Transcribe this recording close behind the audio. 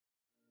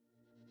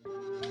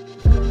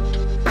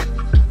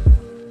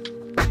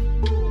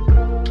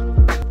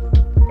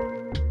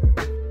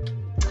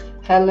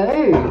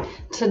Hello,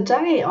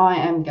 today I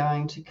am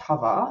going to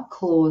cover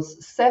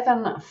clause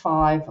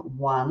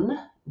 751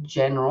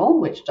 general,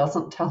 which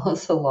doesn't tell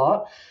us a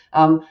lot,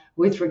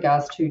 with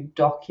regards to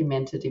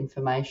documented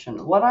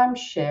information. What I'm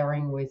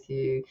sharing with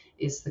you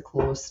is the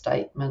clause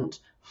statement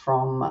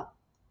from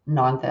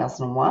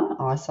 9001,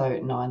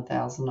 ISO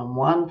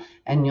 9001,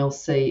 and you'll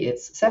see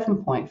it's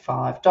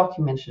 7.5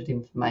 documented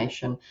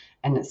information,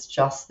 and it's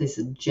just this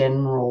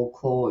general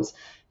clause.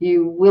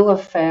 You will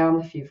have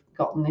found, if you've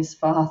gotten this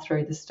far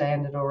through the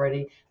standard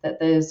already, that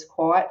there's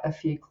quite a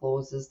few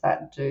clauses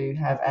that do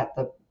have at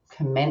the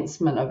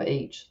commencement of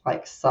each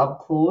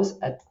sub-clause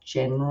a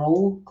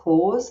general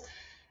clause,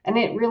 and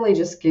it really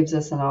just gives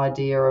us an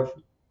idea of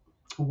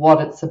what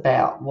it's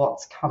about,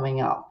 what's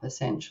coming up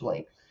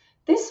essentially.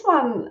 This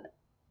one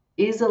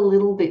is a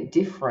little bit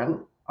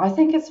different. I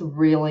think it's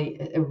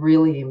really a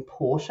really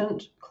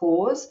important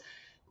clause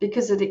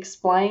because it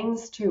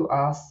explains to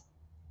us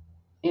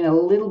in a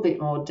little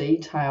bit more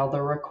detail the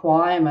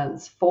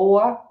requirements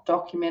for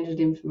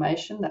documented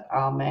information that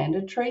are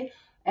mandatory,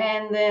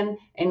 and then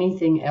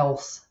anything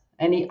else,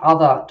 any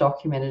other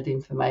documented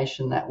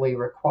information that we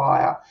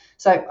require.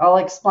 So I'll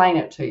explain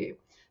it to you.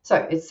 So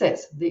it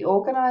says the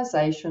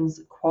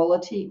organization's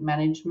quality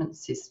management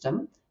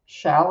system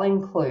shall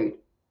include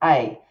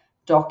A,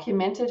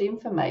 documented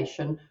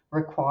information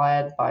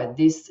required by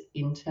this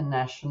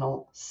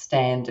international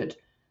standard.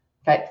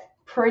 Okay,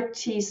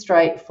 pretty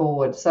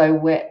straightforward. So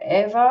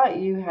wherever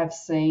you have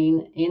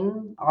seen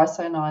in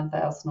ISO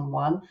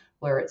 9001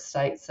 where it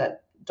states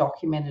that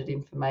documented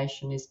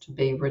information is to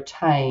be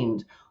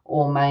retained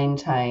or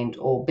maintained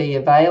or be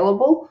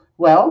available,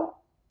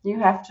 well, you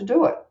have to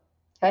do it.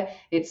 Okay,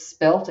 it's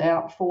spelt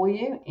out for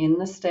you in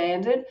the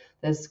standard.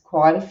 There's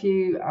quite a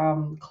few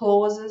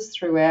clauses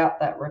throughout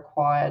that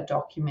require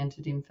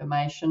documented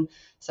information.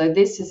 So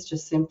this is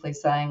just simply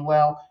saying,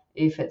 well,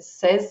 if it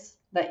says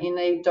that you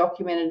need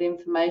documented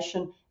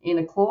information in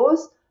a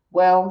clause,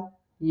 well,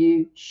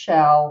 you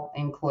shall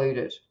include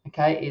it.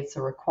 Okay, it's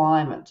a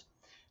requirement.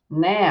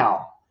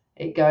 Now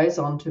it goes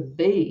on to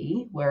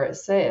B, where it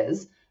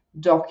says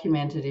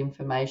documented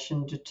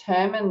information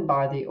determined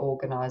by the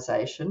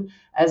organisation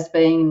as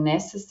being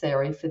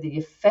necessary for the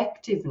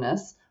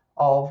effectiveness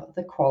of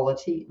the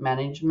quality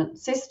management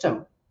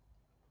system.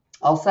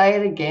 I'll say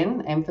it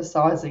again,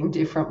 emphasising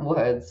different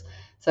words.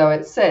 So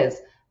it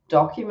says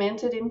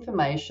documented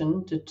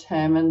information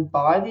determined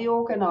by the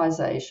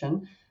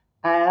organisation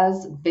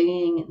as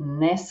being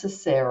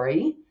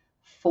necessary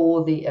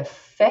for the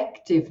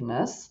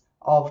effectiveness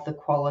of the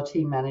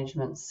quality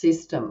management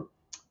system.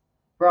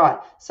 Right,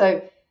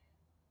 so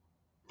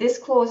this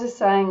clause is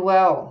saying,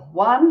 well,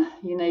 one,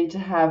 you need to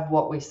have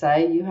what we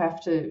say you have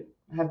to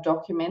have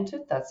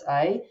documented, that's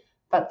A,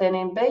 but then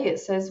in B it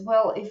says,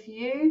 well, if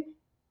you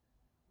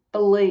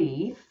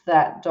believe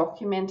that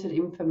documented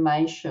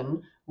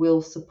information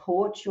will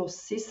support your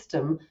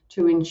system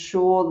to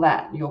ensure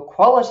that your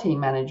quality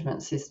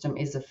management system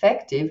is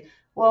effective,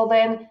 well,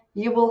 then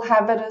you will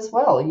have it as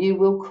well. You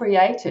will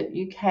create it.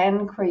 You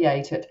can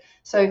create it.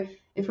 So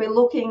if we're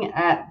looking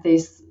at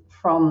this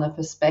from the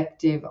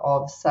perspective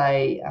of,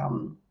 say,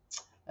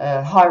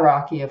 a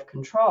hierarchy of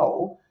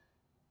control,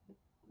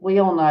 we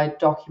all know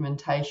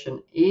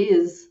documentation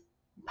is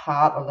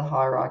part of the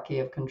hierarchy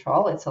of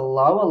control. It's a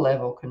lower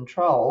level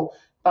control,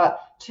 but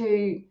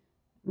to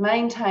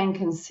maintain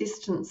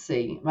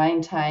consistency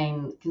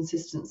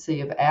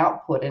of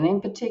output, and in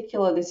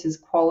particular this is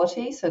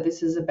quality, so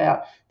this is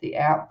about the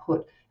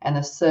output and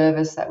the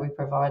service that we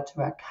provide to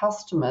our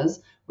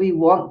customers. We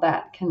want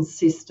that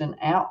consistent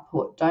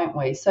output, don't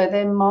we? So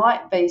there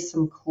might be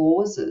some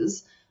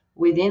clauses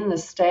within the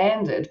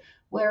standard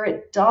where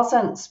it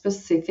doesn't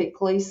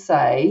specifically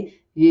say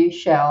you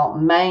shall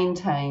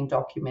maintain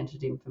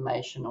documented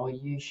information or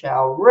you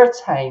shall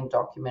retain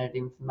documented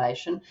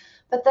information,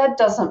 but that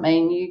doesn't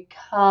mean you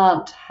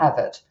can't have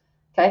it.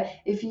 Okay,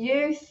 if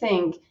you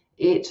think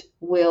it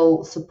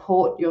will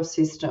support your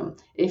system,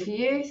 if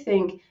you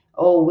think,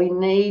 oh, we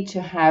need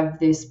to have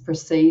this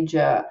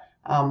procedure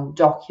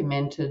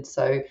documented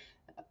so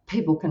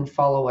people can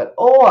follow it,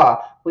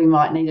 or we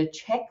might need a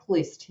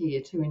checklist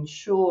here to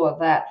ensure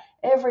that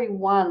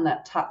everyone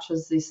that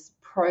touches this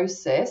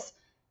process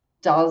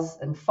does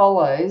and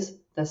follows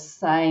the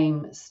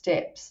same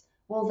steps,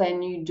 well,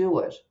 then you do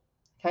it.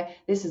 Okay,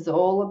 this is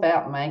all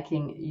about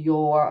making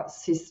your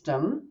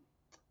system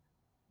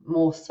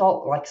more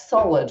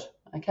solid,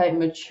 okay,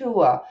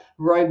 mature,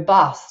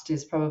 robust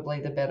is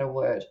probably the better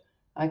word.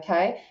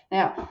 Okay,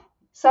 now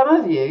some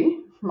of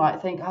you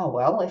might think, oh,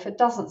 well, if it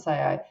doesn't say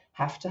I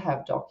have to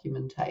have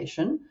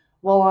documentation,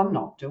 well, I'm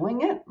not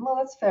doing it. Well,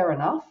 that's fair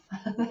enough.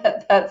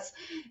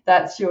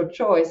 that's your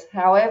choice.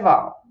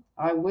 However,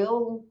 I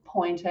will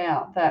point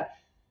out that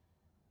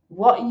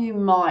what you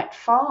might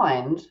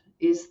find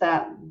is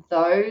that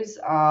those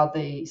are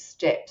the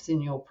steps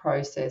in your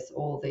process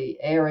or the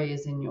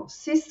areas in your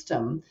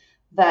system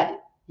that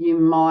you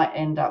might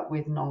end up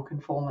with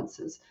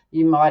non-conformances.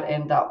 You might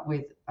end up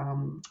with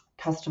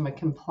customer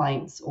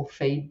complaints or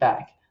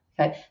feedback.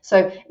 Okay,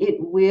 so it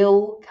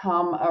will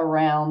come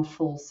around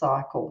full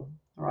cycle.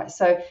 All right,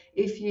 so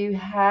if you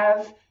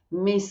have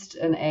missed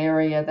an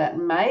area that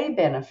may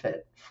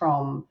benefit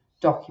from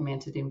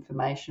documented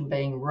information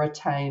being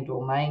retained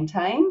or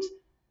maintained,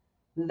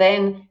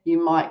 then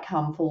you might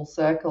come full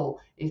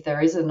circle if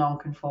there is a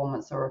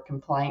non-conformance or a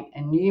complaint,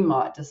 and you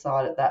might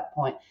decide at that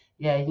point,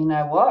 yeah, you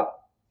know what,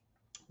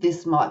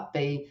 this might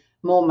be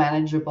more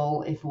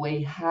manageable if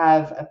we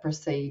have a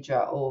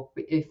procedure or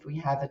if we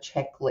have a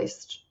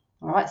checklist.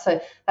 All right, so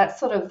that's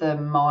sort of the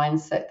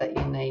mindset that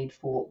you need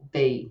for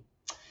B.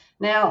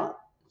 Now,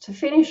 to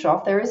finish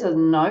off, there is a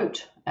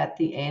note at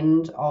the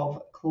end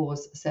of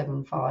clause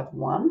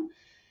 751.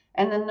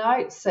 And the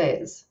note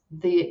says,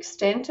 the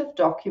extent of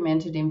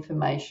documented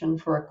information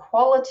for a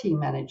quality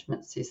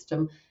management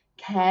system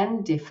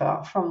can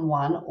differ from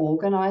one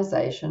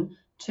organisation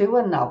to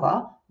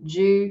another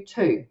due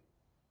to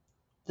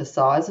the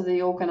size of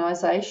the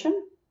organisation,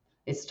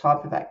 its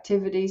type of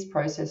activities,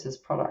 processes,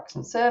 products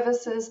and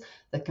services,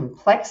 the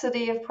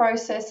complexity of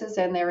processes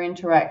and their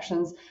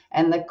interactions,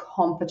 and the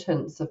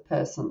competence of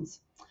persons.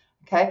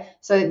 Okay,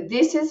 so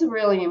this is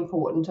really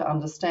important to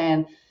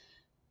understand.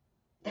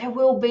 There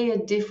will be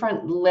a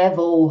different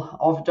level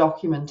of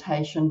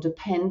documentation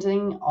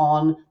depending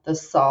on the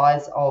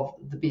size of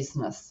the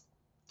business.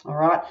 All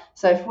right,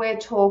 so if we're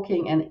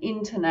talking an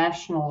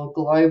international or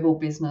global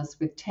business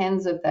with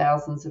tens of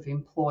thousands of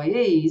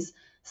employees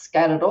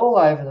scattered all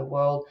over the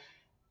world,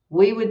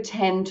 we would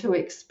tend to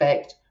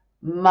expect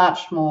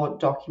much more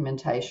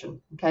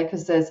documentation, okay,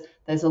 because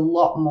there's a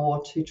lot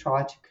more to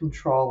try to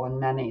control and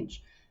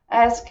manage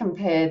as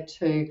compared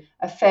to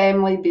a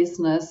family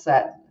business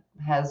that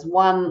has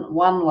one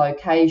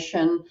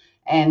location,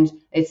 and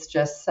it's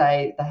just,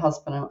 say, the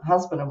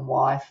husband and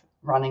wife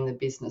running the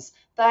business.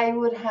 They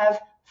would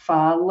have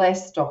far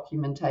less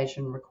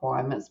documentation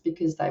requirements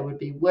because they would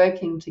be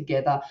working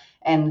together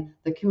and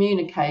the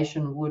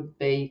communication would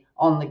be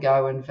on the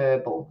go and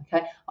verbal.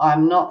 Okay,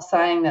 I'm not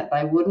saying that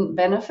they wouldn't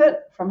benefit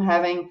from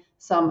having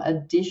some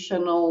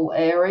additional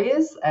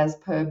areas as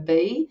per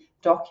B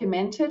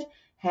documented.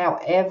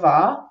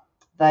 However,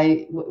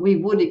 we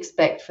would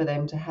expect for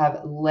them to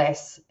have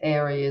less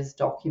areas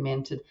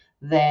documented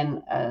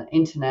than an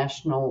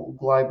international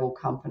global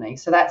company.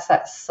 So that's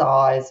that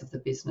size of the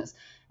business.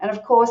 And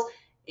of course,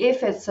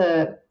 if it's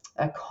a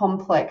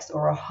complex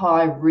or a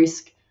high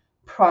risk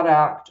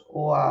product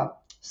or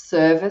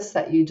service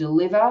that you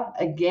deliver,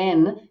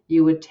 again,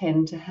 you would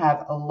tend to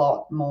have a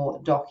lot more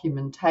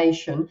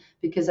documentation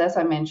because, as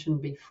I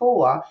mentioned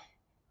before,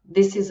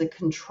 this is a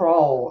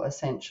control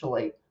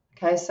essentially.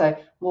 Okay, so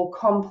more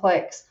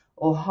complex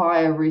or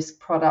higher risk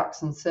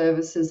products and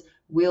services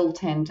will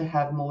tend to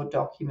have more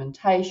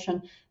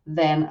documentation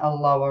than a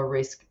lower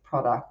risk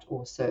product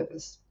or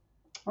service.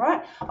 All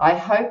right, I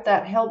hope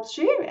that helps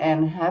you,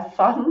 and have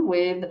fun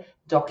with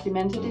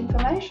documented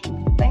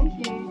information. Thank you.